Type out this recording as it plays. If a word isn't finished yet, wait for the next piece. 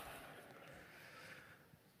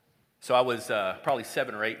So I was probably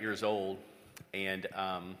 7 or 8 years old and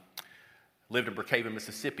lived in Brookhaven,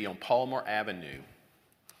 Mississippi on Palmer Avenue.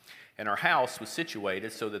 And our house was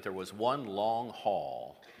situated so that there was one long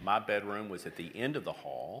hall. My bedroom was at the end of the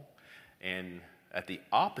hall, and at the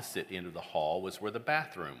opposite end of the hall was where the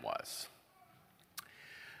bathroom was.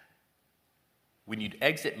 When you'd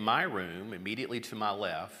exit my room, immediately to my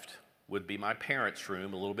left would be my parents'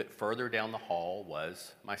 room. A little bit further down the hall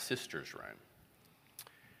was my sister's room.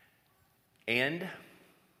 And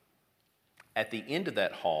at the end of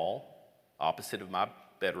that hall, opposite of my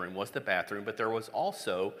bedroom, was the bathroom, but there was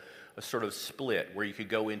also a sort of split where you could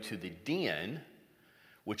go into the den,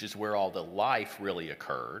 which is where all the life really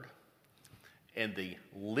occurred, and the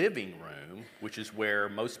living room, which is where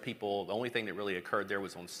most people, the only thing that really occurred there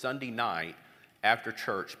was on Sunday night after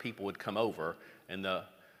church, people would come over and the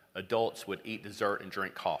adults would eat dessert and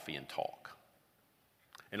drink coffee and talk.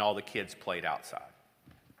 And all the kids played outside.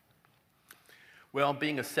 Well,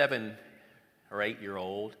 being a 7 or 8 year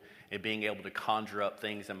old and being able to conjure up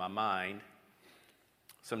things in my mind,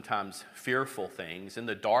 sometimes fearful things, in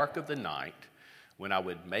the dark of the night, when I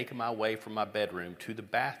would make my way from my bedroom to the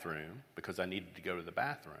bathroom, because I needed to go to the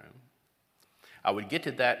bathroom, I would get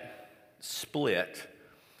to that split,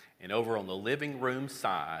 and over on the living room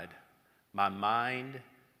side, my mind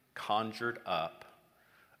conjured up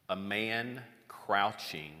a man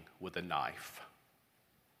crouching with a knife.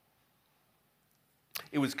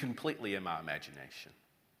 It was completely in my imagination.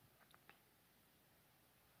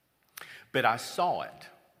 But I saw it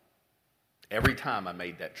every time I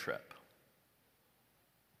made that trip.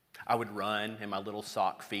 I would run in my little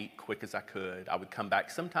sock feet quick as I could. I would come back.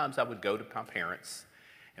 Sometimes I would go to my parents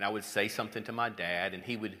and I would say something to my dad, and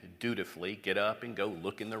he would dutifully get up and go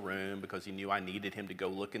look in the room because he knew I needed him to go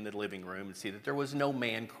look in the living room and see that there was no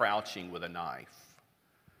man crouching with a knife.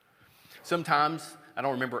 Sometimes, I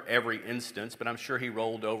don't remember every instance, but I'm sure he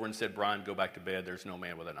rolled over and said, "Brian, go back to bed. There's no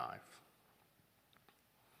man with a knife."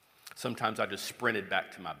 Sometimes I just sprinted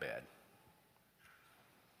back to my bed.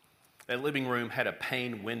 That living room had a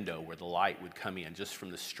pane window where the light would come in just from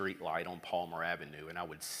the street light on Palmer Avenue, and I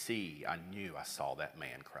knew I saw that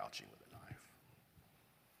man crouching with a knife.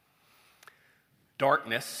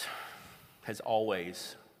 Darkness has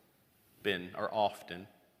always been, or often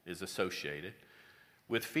is associated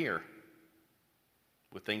with fear,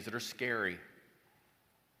 with things that are scary,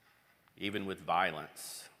 even with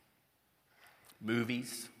violence.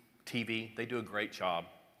 Movies, TV, they do a great job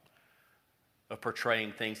of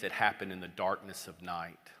portraying things that happen in the darkness of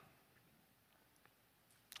night.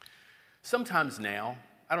 Sometimes now,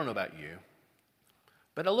 I don't know about you,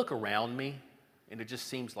 but I look around me and it just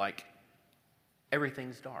seems like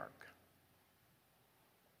everything's dark.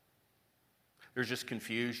 There's just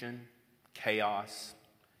confusion, chaos,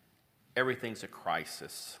 everything's a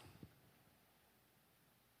crisis.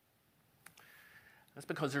 That's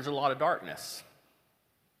because there's a lot of darkness.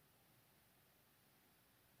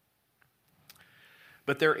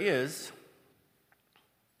 But there is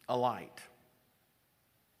a light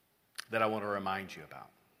that I want to remind you about.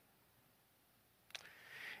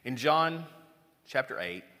 In John chapter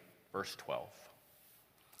 8, verse 12,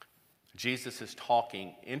 Jesus is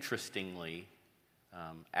talking, interestingly,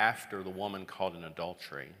 after the woman caught in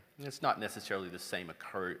adultery. And it's not necessarily the same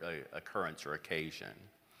occurrence or occasion.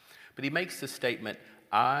 But he makes the statement,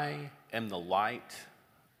 "I am the light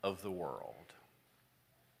of the world."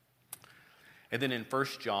 And then in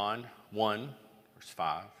 1 John 1, verse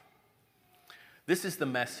 5, this is the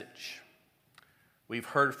message we've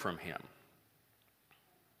heard from him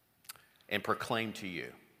and proclaimed to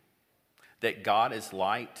you, that God is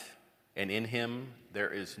light, and in him there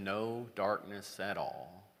is no darkness at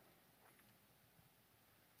all.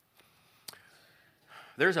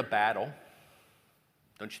 There's a battle,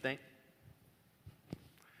 don't you think,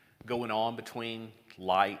 going on between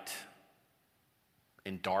light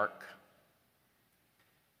and dark.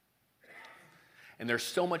 And there's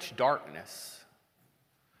so much darkness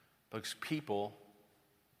because people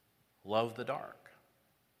love the dark.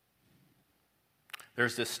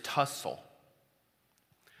 There's this tussle.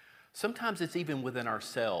 Sometimes it's even within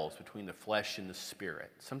ourselves, between the flesh and the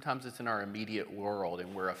spirit. Sometimes it's in our immediate world,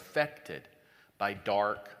 and we're affected by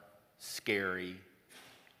dark, scary,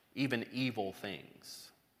 even evil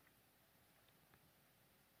things.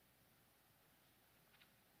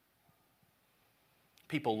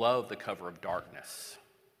 People love the cover of darkness.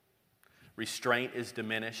 Restraint is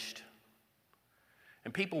diminished.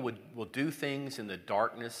 And people will do things in the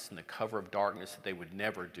darkness and the cover of darkness that they would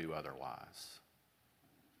never do otherwise.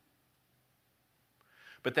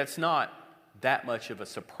 But that's not that much of a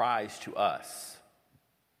surprise to us.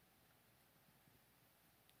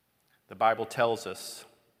 The Bible tells us,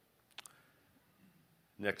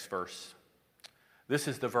 next verse, this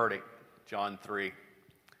is the verdict, John 3.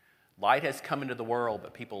 Light has come into the world,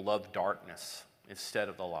 but people love darkness instead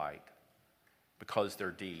of the light because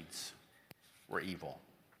their deeds were evil.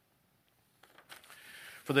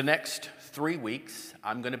 For the next 3 weeks,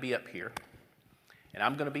 I'm going to be up here, and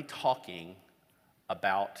I'm going to be talking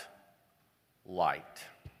about light.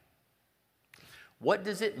 What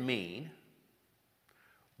does it mean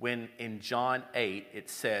when in John 8 it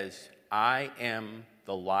says, I am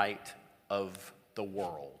the light of the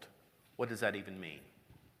world? What does that even mean?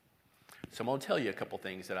 So I'm going to tell you a couple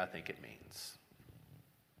things that I think it means.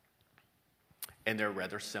 And they're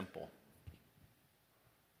rather simple.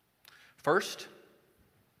 First,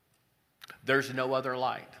 there's no other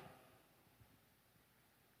light.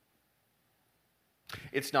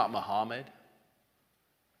 It's not Muhammad.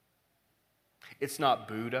 It's not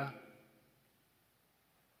Buddha.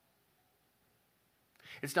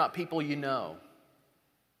 It's not people you know.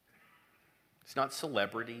 It's not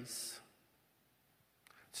celebrities.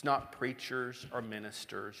 It's not preachers or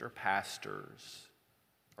ministers or pastors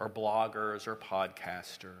or bloggers or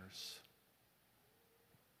podcasters.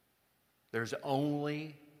 There's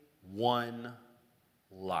only one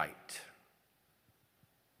light.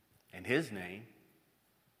 And his name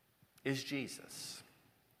is Jesus.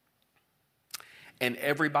 And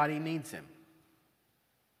everybody needs him.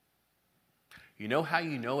 You know how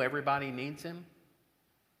you know everybody needs him?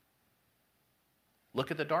 Look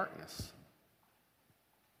at the darkness.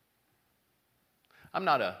 I'm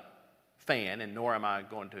not a fan, and nor am I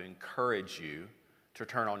going to encourage you to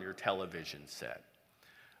turn on your television set.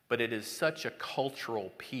 But it is such a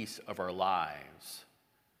cultural piece of our lives.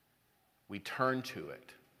 We turn to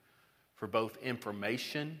it for both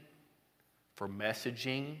information, for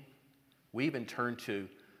messaging. We even turn to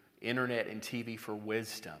internet and TV for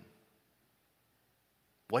wisdom.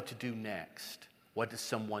 What to do next? What does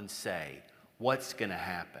someone say? What's going to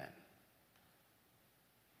happen?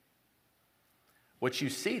 What you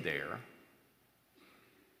see there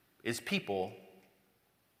is people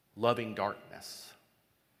loving darkness.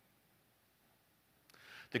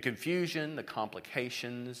 The confusion, the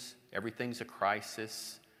complications, everything's a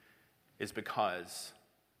crisis is because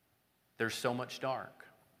there's so much dark.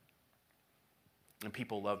 And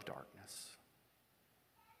people love darkness.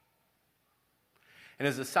 And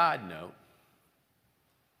as a side note,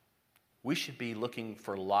 we should be looking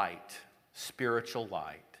for light, spiritual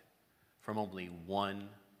light, from only one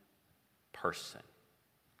person,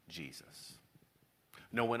 Jesus.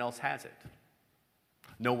 No one else has it.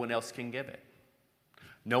 No one else can give it.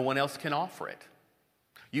 No one else can offer it.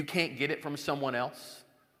 You can't get it from someone else.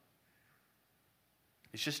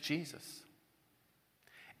 It's just Jesus.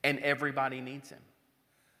 And everybody needs him.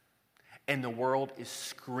 And the world is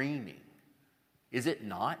screaming. Is it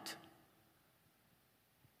not?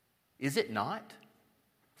 Is it not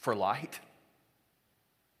for light?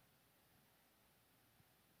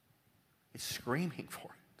 It's screaming for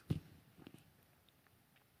it.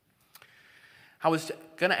 I was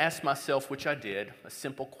going to ask myself, which I did, a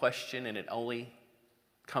simple question, and it only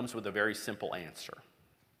comes with a very simple answer.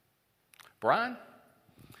 Brian,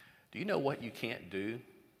 do you know what you can't do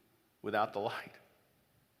without the light?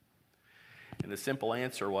 And the simple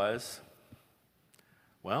answer was,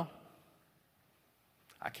 well,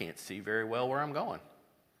 I can't see very well where I'm going.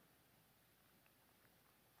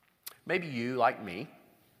 Maybe you, like me,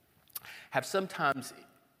 have sometimes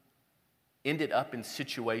ended up in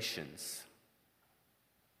situations,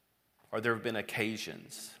 or there have been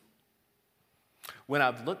occasions, when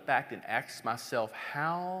I've looked back and asked myself,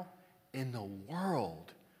 how in the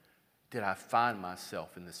world did I find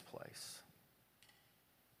myself in this place?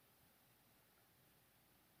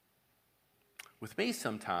 With me,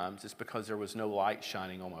 sometimes it's because there was no light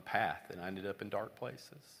shining on my path and I ended up in dark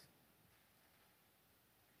places.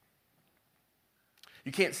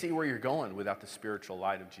 You can't see where you're going without the spiritual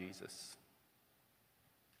light of Jesus.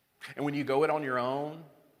 And when you go it on your own,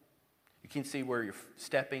 you can't see where you're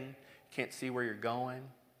stepping, you can't see where you're going.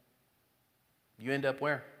 You end up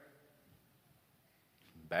where?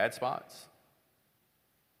 Bad spots.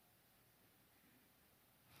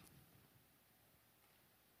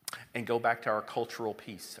 And go back to our cultural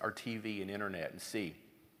piece, our TV and internet, and see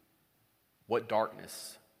what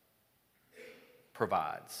darkness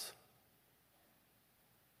provides.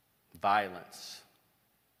 Violence,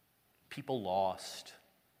 people lost,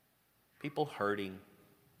 people hurting.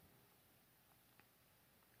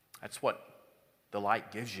 That's what the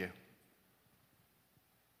light gives you.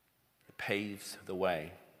 It paves the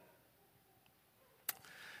way.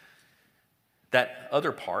 That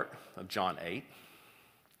other part of John 8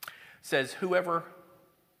 says, "Whoever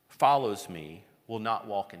follows me will not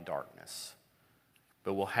walk in darkness,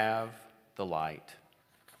 but will have the light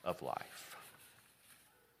of life."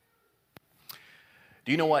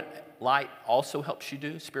 Do you know what light also helps you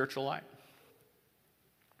do, spiritual light?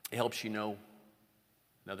 It helps you know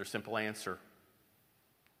another simple answer: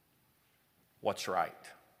 what's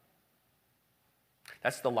right.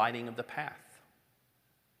 That's the lighting of the path.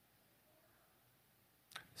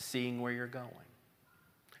 Seeing where you're going,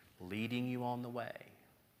 leading you on the way.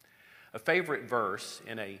 A favorite verse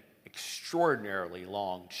in an extraordinarily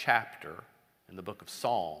long chapter in the book of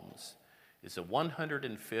Psalms is the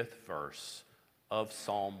 105th verse of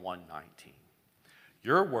Psalm 119.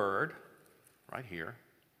 Your word, right here,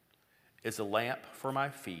 is a lamp for my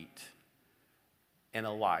feet and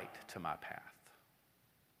a light to my path.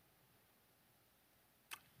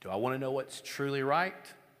 Do I want to know what's truly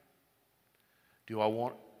right? Do I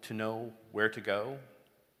want to know where to go?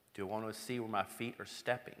 Do I want to see where my feet are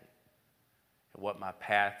stepping and where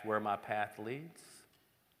my path leads?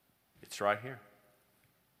 It's right here.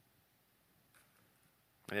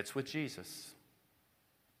 And it's with Jesus.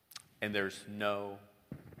 And there's no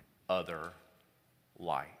other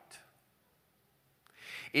light.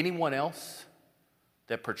 Anyone else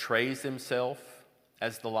that portrays himself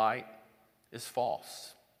as the light is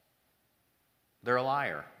false. They're a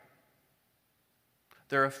liar.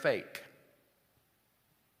 They're a fake.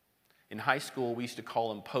 In high school, we used to call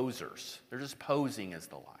them posers. They're just posing as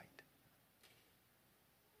the light.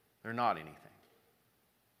 They're not anything.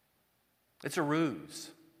 It's a ruse.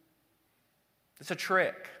 It's a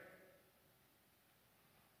trick.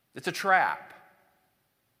 It's a trap.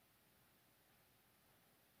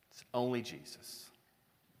 It's only Jesus.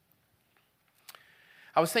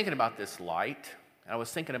 I was thinking about this light, and I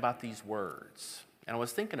was thinking about these words, and I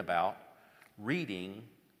was thinking about reading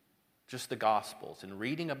just the Gospels and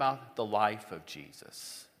reading about the life of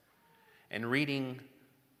Jesus and reading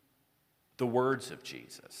the words of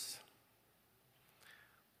Jesus.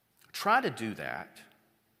 Try to do that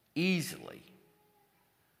easily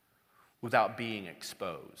without being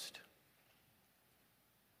exposed.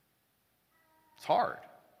 It's hard.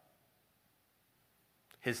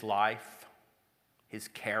 His life, his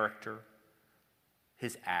character,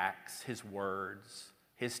 his acts, his words,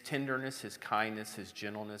 his tenderness, his kindness, his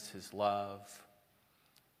gentleness, his love,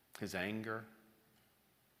 his anger,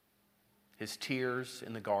 his tears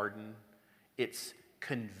in the garden. It's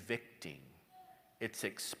convicting. It's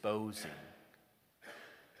exposing.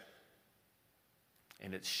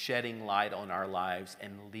 And it's shedding light on our lives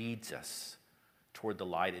and leads us toward the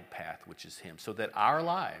lighted path, which is him. So that our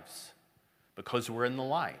lives, because we're in the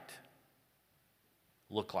light,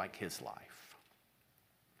 look like his life.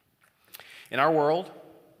 In our world,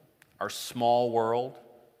 our small world,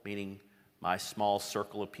 meaning my small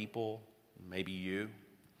circle of people, maybe you,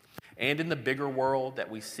 and in the bigger world that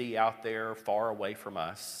we see out there far away from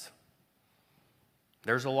us,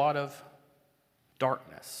 there's a lot of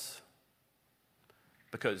darkness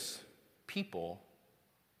because people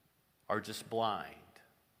are just blind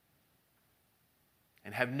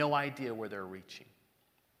and have no idea where they're reaching,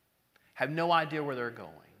 have no idea where they're going.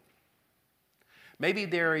 Maybe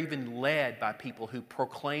they're even led by people who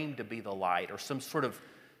proclaim to be the light or some sort of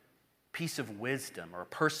piece of wisdom or a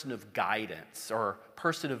person of guidance or a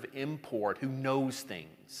person of import who knows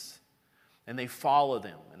things. And they follow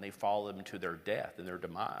them, and they follow them to their death and their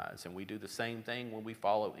demise. And we do the same thing when we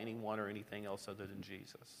follow anyone or anything else other than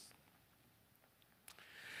Jesus.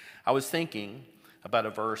 I was thinking about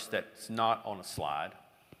a verse that's not on a slide.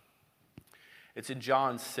 It's in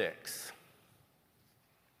John 6.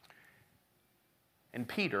 And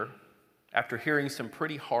Peter, after hearing some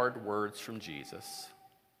pretty hard words from Jesus,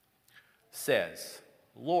 says,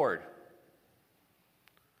 "Lord,"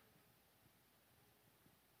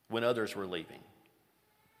 when others were leaving,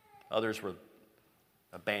 others were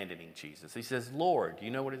abandoning Jesus. He says, "Lord," do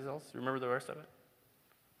you know what it else? Remember the rest of it?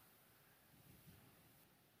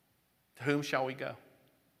 "To whom shall we go?"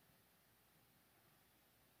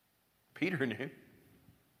 Peter knew.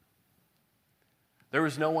 There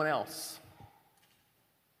was no one else.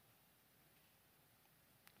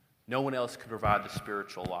 No one else could provide the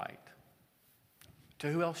spiritual light. To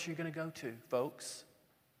who else are you going to go to, folks?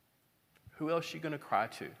 Who else are you going to cry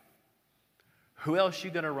to? Who else are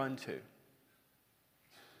you going to run to?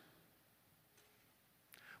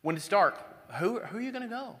 When it's dark, who are you going to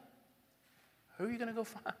go? Who are you going to go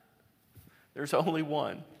find? There's only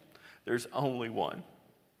one. There's only one.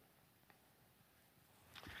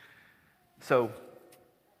 So,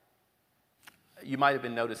 you might have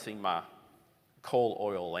been noticing my coal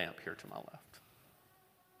oil lamp here to my left.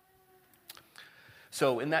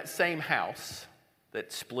 So in that same house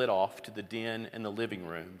that split off to the den and the living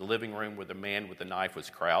room where the man with the knife was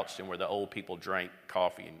crouched and where the old people drank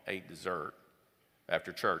coffee and ate dessert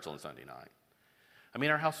after church on Sunday night. I mean,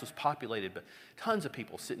 our house was populated, but tons of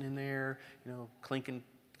people sitting in there, clinking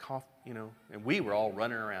coffee, and we were all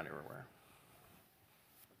running around everywhere.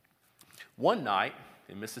 One night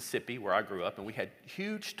in Mississippi, where I grew up, and we had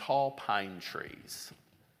huge, tall pine trees.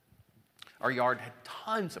 Our yard had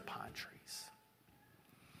tons of pine trees.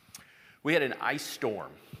 We had an ice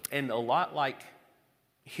storm, and a lot like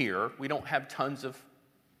here, we don't have tons of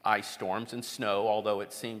ice storms and snow, although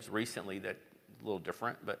it seems recently that a little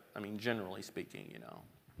different, but I mean, generally speaking,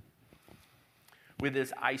 with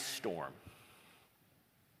this ice storm.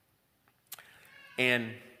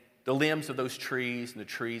 And the limbs of those trees and the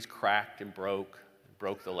trees cracked and broke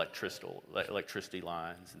the electricity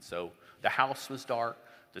lines. And so the house was dark,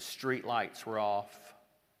 the street lights were off.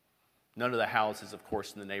 None of the houses, of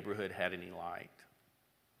course, in the neighborhood had any light.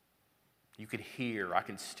 I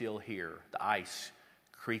can still hear the ice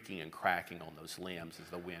creaking and cracking on those limbs as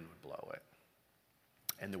the wind would blow it.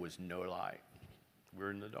 And there was no light. We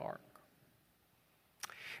were in the dark.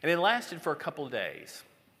 And it lasted for a couple of days.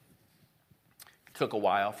 It took a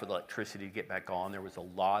while for the electricity to get back on. There was a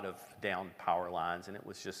lot of down power lines, and it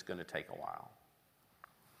was just going to take a while.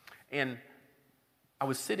 And I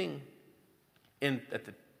was sitting at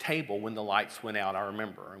the table when the lights went out, I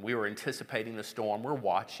remember, and we were anticipating the storm. We're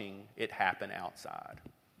watching it happen outside.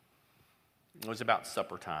 It was about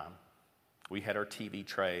supper time. We had our TV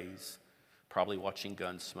trays, probably watching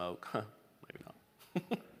Gunsmoke. Maybe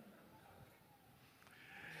not.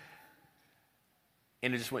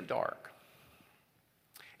 And it just went dark.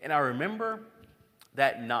 And I remember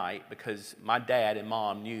that night, because my dad and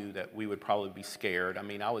mom knew that we would probably be scared. I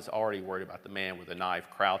mean, I was already worried about the man with the knife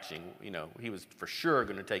crouching. He was for sure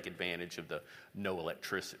going to take advantage of the no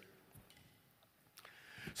electricity.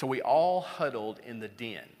 So we all huddled in the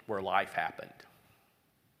den where life happened.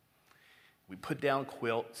 We put down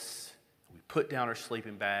quilts, we put down our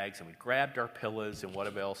sleeping bags, and we grabbed our pillows and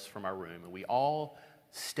whatever else from our room, and we all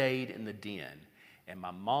stayed in the den. And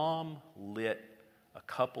my mom lit a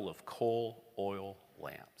couple of coal oil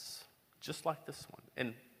lamps, just like this one,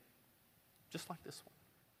 and just like this one.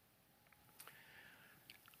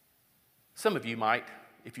 Some of you might,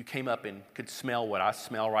 if you came up and could smell what I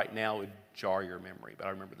smell right now, it would jar your memory, but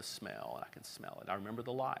I remember the smell, and I can smell it. I remember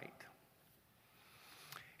the light.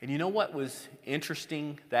 And you know what was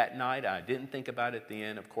interesting that night? I didn't think about it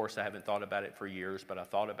then. Of course, I haven't thought about it for years, but I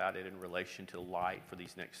thought about it in relation to light for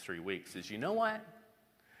these next 3 weeks. Is you know what?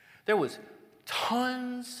 There was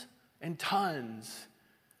tons and tons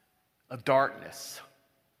of darkness.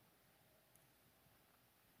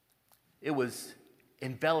 It was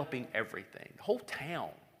enveloping everything. The whole town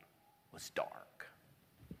was dark.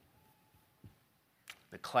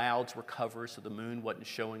 The clouds were covered so the moon wasn't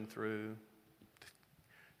showing through. The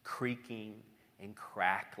creaking and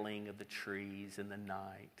crackling of the trees in the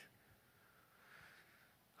night.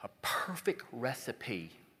 A perfect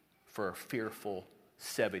recipe for a fearful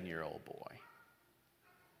 7-year-old boy.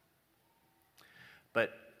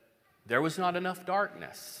 But there was not enough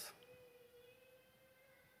darkness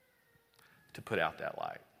to put out that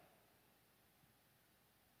light.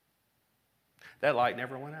 That light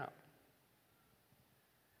never went out.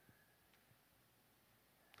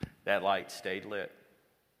 That light stayed lit.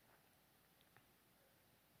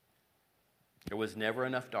 There was never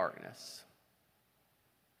enough darkness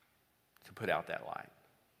to put out that light.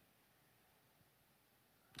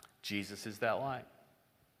 Jesus is that light.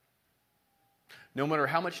 No matter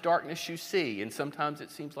how much darkness you see, and sometimes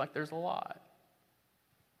it seems like there's a lot,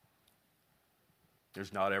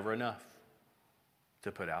 there's not ever enough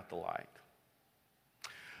to put out the light.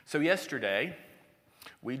 So yesterday,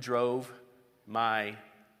 we drove my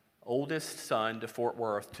oldest son to Fort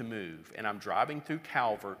Worth to move, and I'm driving through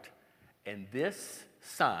Calvert, and this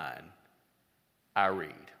sign I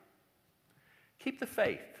read: keep the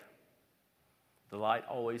faith. The light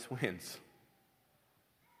always wins.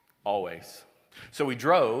 Always. So we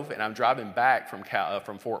drove, and I'm driving back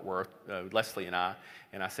from Fort Worth, Leslie and I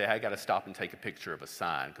say, I got to stop and take a picture of a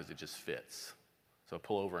sign because it just fits. So I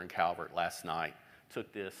pull over in Calvert last night,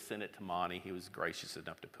 took this, sent it to Monty. He was gracious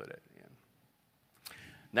enough to put it in.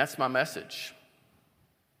 And that's my message.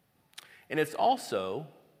 And it's also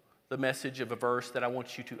the message of a verse that I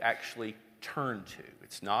want you to actually turn to.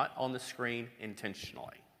 It's not on the screen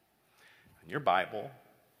intentionally. In your Bible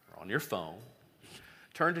or on your phone,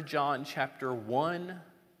 turn to John chapter 1,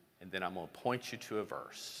 and then I'm going to point you to a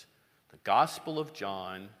verse. The Gospel of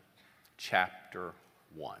John, chapter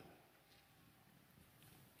 1.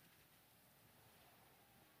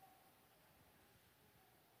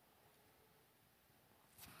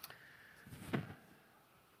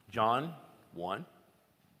 John 1.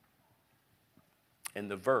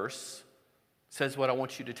 And the verse says what I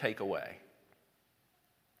want you to take away.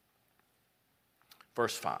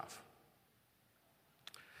 Verse 5.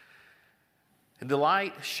 And the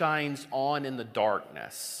light shines on in the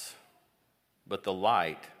darkness, but the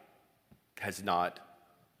light has not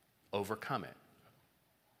overcome it.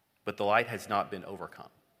 But the light has not been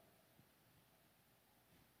overcome.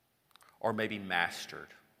 Or maybe mastered,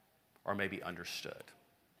 or maybe understood.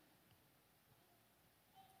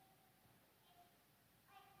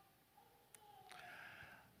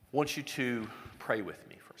 I want you to pray with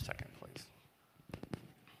me for a second, please.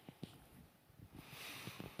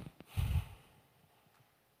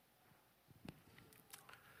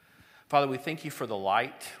 Father, we thank you for the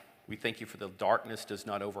light. We thank you for the darkness does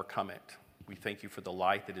not overcome it. We thank you for the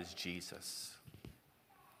light that is Jesus.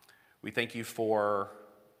 We thank you for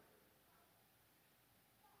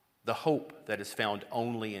the hope that is found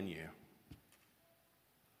only in you.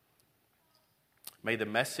 May the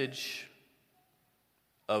message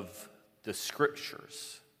of the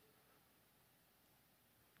Scriptures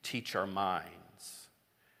teach our minds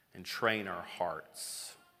and train our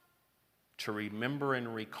hearts to remember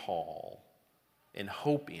and recall and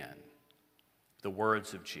hope in the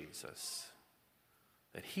words of Jesus,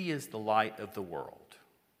 that he is the light of the world.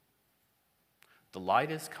 The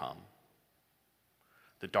light has come.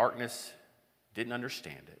 The darkness didn't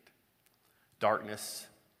understand it. Darkness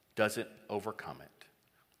doesn't overcome it.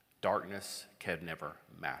 Darkness can never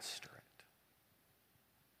master it.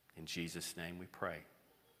 In Jesus' name we pray.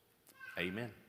 Amen.